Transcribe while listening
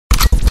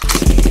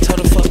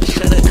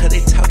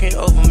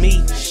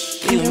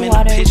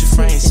picture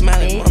frame,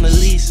 smiling Mona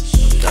Lisa.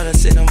 Thought I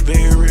said I'm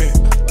very real,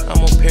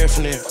 I'm on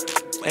paraphernalia.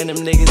 And them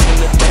niggas in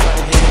the back,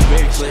 I hit them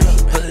very clear.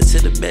 Pull it to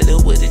the bed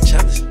up with the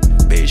choppers,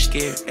 very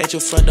scared. At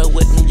your front door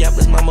with them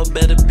yappers, mama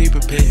better be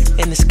prepared.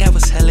 And the sky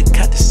was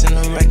helicopters and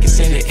them rockets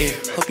in the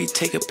air. Hope you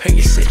take a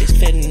Percocet, it's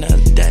fed another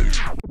daddy.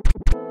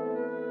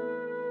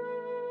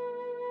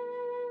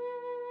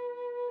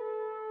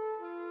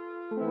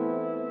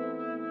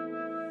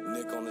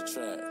 Nick on the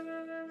track.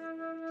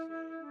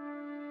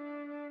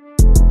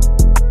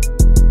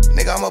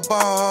 Nigga, I'm a ball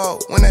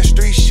hog. When that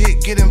street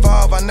shit get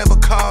involved, I never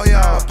call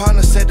y'all. My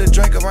partner said to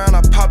drink around,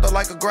 I popped up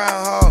like a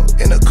groundhog.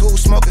 In the cool,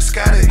 smoking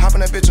Scotty, hopping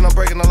that bitch and I'm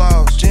breaking the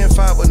laws. Gen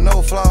 5 with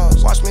no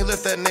flaws. Watch me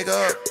lift that nigga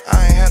up.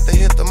 I ain't have to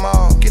hit the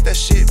mall. Get that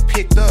shit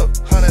picked up.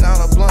 $100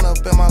 blunt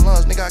up in my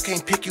lungs, nigga, I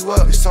can't pick you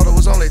up. This soda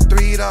was only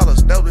 $3.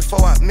 That was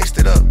before I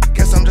mixed it up.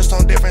 Guess I'm just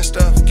on different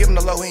stuff. Give him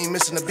the low, he ain't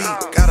missing the beat.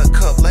 Got a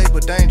cup,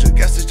 labor danger.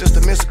 Guess it's just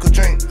a mystical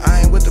drink.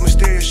 I ain't with the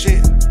mysterious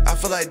shit. I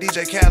feel like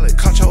DJ Khaled.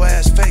 Caught your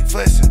ass fake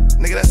flexing.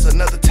 Nigga, that's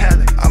another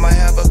talent. I might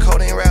have a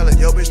codeine rally.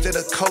 Yo, bitch did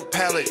a coke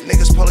pallet.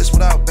 Niggas police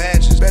without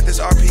badges. Bet this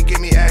RP get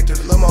me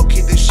active. Lil' Mo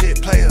keep this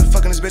shit player.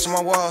 Fucking this bitch on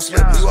my wall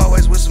slip. You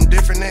always with some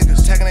different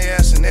niggas. Tagging their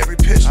ass in every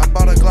picture. I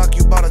bought a Glock,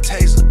 you bought a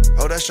taser.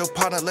 Oh, that's your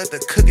partner. Let the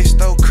cookie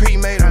stove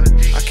cremate him.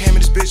 I came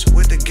in this bitch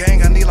with the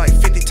gang. I need like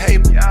 50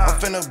 tables. I'm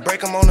finna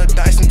break them on the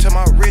dice until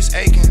my wrist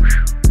aching.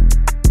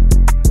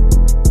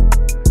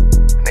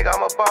 Nigga,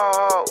 I'm a ball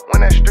hog.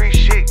 When that street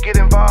shit get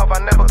involved,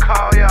 I never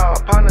call y'all.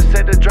 My partner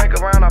said to drink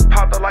around, I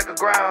popped up like a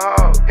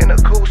groundhog. In the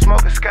cool,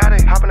 smoking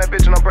Scotty, hopping that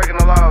bitch and I'm breaking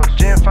the laws.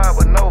 Gen 5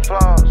 with no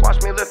flaws.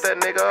 Watch me lift that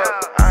nigga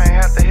up. I ain't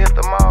have to hit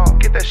the mall.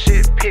 Get that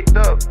shit picked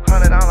up.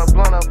 $100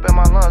 blunt up in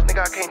my lungs,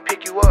 nigga, I can't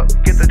pick you up.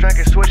 Get the drink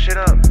and switch it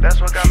up.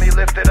 That's what got me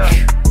lifted up.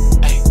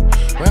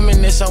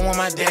 Reminisce on what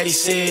my daddy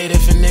said.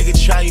 If a nigga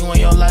try you in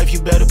your life, you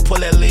better pull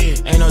that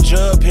lid. Ain't no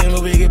drug pen,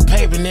 but we get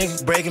paper,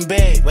 nigga. Breaking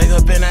bad. Wake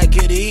up and I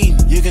get eating.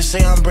 You can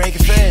say I'm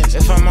breaking fast.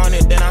 If I'm on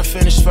it, then I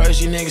finish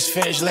first. You niggas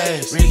finish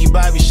last. Ricky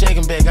Bobby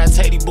shaking back. I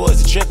take these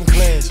boys to tripping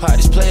class. Pop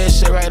this player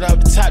shit right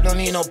off the top. Don't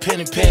need no pen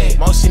and pad.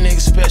 Most of these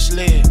niggas special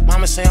ed.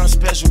 Mama say I'm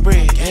special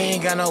breed.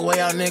 He ain't got no way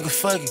out, nigga.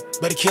 Fuck it.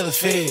 Better kill a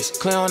fizz.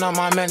 Clear on all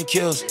my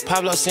manicures.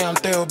 Pablo say I'm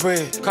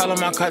thoroughbred. Call on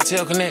my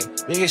cartel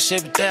connect. Biggest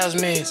shit with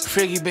 1,000 mils.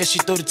 Freaky bitch, she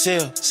threw the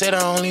tail. Said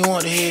I only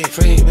want the head.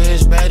 Freaky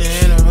bitch, better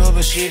in a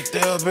rubber, she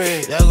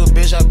thoroughbred. That good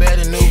bitch, I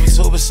better knew but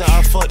super, so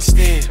I fucked the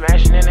steer.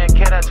 Smashing in that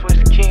cat, I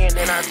twist the key and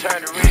then I turn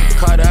the rig.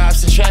 Call the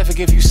ops in traffic,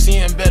 if you see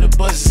him, better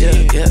bust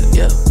his head.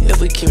 Yeah. If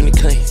we keepin' it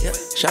clean.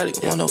 Shawty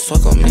wanna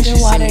fuck on me, she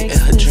see me in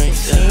her dream.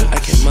 I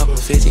came up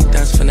with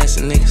 15,000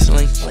 finessing niggas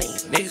link.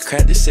 Nigga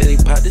cracked the city,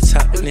 popped the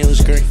top and it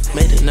was green.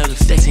 Made another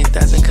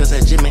 15,000 cause I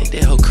just made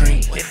that whole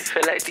cream. If you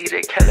feel like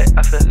DJ Khaled,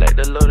 I feel like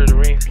the Lord of the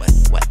Rings.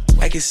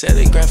 I can sell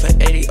it grand for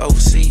 80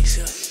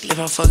 overseas. If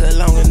I fuck her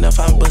long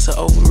enough, I bust her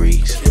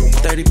ovaries.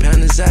 30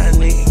 pound design,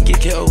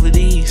 nigga, get over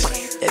these.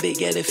 That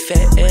bitch got a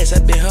fat ass,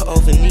 I bent her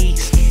over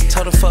knees.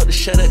 Told her fuck to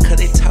shut up, cause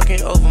they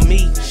talking over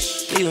me.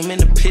 Leave them in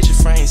the picture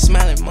frame,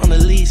 smiling Mona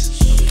Lisa.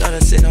 Thought I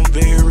said I'm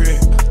very real,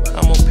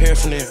 I'm on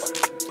paraphernalia.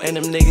 And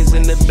them niggas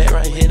in the back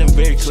right here, them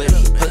very clear.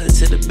 Pull it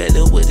to the bed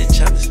up with the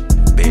choppers,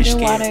 very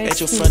scared.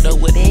 At your front door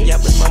with them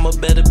yappers, mama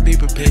better be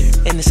prepared.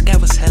 And the sky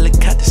was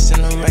helicopters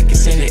and them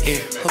rockets in the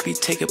air. Hope you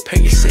take a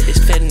Percocet, it's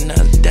fed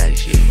another daddy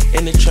shit.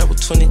 In the trap with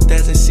 20,000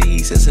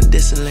 C's and some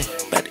discipline.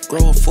 About to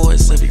grow a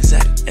forest of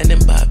exotic and then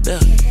buy a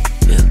belt.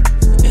 Yeah.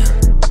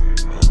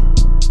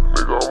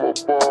 Nigga, I'm a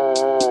ball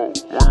hog.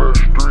 When that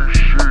street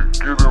shit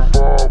get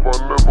involved, I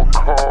never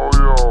call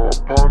y'all. My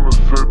partner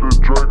said to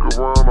drink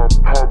around, I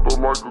popped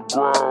up like a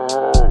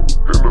groundhog.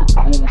 In the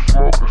cool,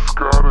 smoking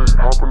Scotty,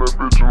 hopping that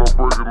bitch and I'm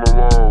breaking the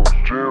laws.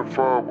 Gen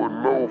 5 with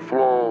no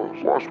flaws.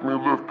 Watch me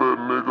lift that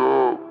nigga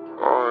up.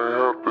 I ain't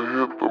have to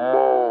hit the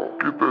mall.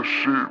 Get that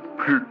shit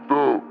picked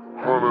up.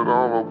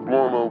 $100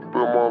 blunt up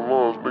in my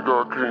lungs, nigga,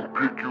 I can't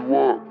pick you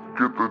up.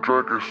 Get the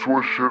drink and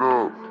switch it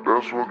up.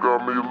 That's what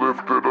got me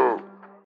lifted up.